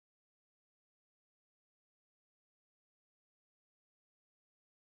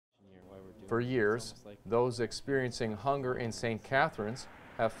For years, those experiencing hunger in St. Catharines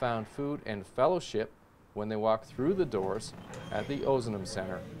have found food and fellowship when they walk through the doors at the Ozanam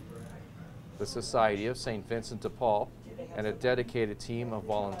Centre. The Society of St. Vincent de Paul and a dedicated team of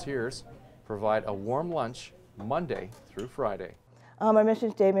volunteers provide a warm lunch Monday through Friday. Our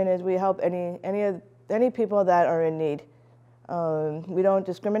mission statement is we help any people that are in need. We don't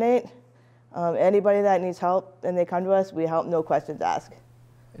discriminate. Anybody that needs help and they come to us, we help, no questions asked.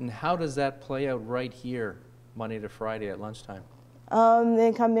 And how does that play out right here, Monday to Friday at lunchtime?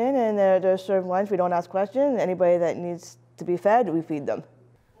 They come in and they're served lunch. We don't ask questions. Anybody that needs to be fed, we feed them.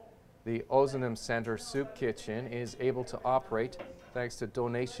 The Ozanam Centre Soup Kitchen is able to operate thanks to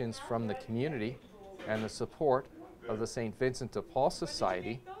donations from the community and the support of the St. Vincent de Paul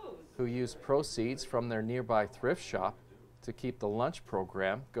Society, who use proceeds from their nearby thrift shop to keep the lunch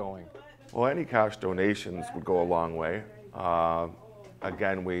program going. Well, any cash donations would go a long way.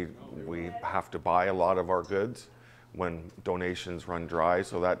 Again, we have to buy a lot of our goods when donations run dry,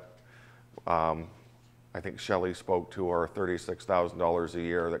 so that I think Shelley spoke to our $36,000 a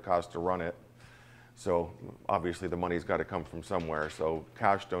year that costs to run it. So obviously the money's got to come from somewhere. So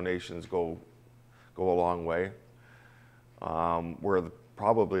cash donations go a long way. We're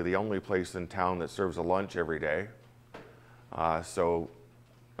probably the only place in town that serves a lunch every day. So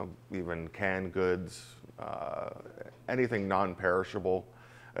even canned goods, anything non-perishable.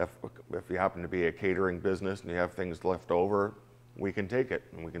 If you happen to be a catering business and you have things left over, we can take it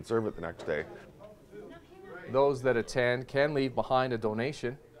and we can serve it the next day. Those that attend can leave behind a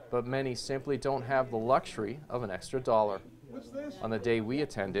donation, but many simply don't have the luxury of an extra dollar. On the day we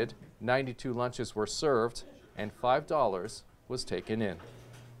attended, 92 lunches were served and $5 was taken in.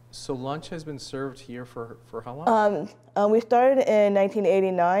 So lunch has been served here for how long? We started in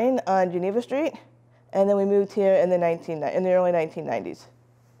 1989 on Geneva Street, and then we moved here in the early 1990s.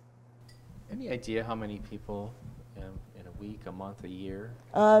 Any idea how many people in a week, a month, a year?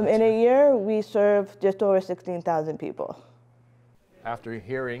 In a year, we serve just over 16,000 people. After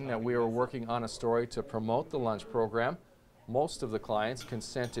hearing that we were working on a story to promote the lunch program, most of the clients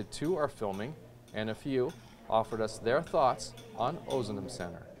consented to our filming, and a few offered us their thoughts on Ozanam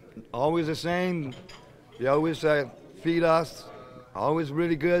Centre. Always the same. They always feed us. Always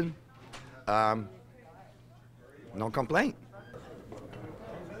really good. No complaint.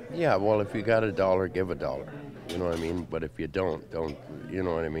 Yeah, well, if you got a dollar, give a dollar. You know what I mean? But if you don't, you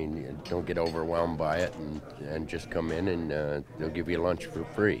know what I mean? Don't get overwhelmed by it and just come in and they'll give you lunch for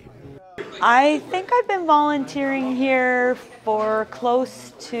free. I think I've been volunteering here for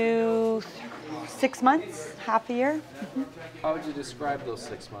close to 6 months, half a year. How would you describe those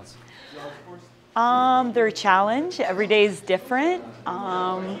 6 months? They're a challenge. Every day is different.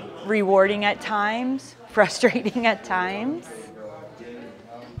 Rewarding at times, frustrating at times.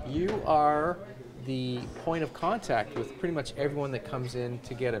 You are the point of contact with pretty much everyone that comes in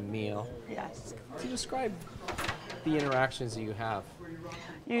to get a meal. Yes. Can you describe the interactions that you have?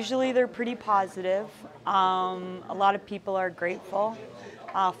 Usually they're pretty positive. A lot of people are grateful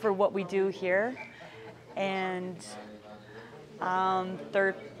for what we do here, and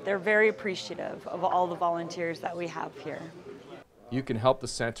they're very appreciative of all the volunteers that we have here. You can help the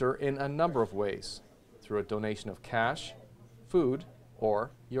center in a number of ways, through a donation of cash, food,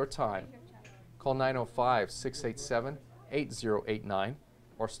 or your time. Call 905-687-8089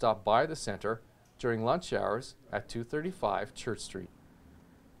 or stop by the center during lunch hours at 235 Church Street.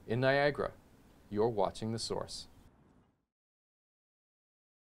 In Niagara, you're watching The Source.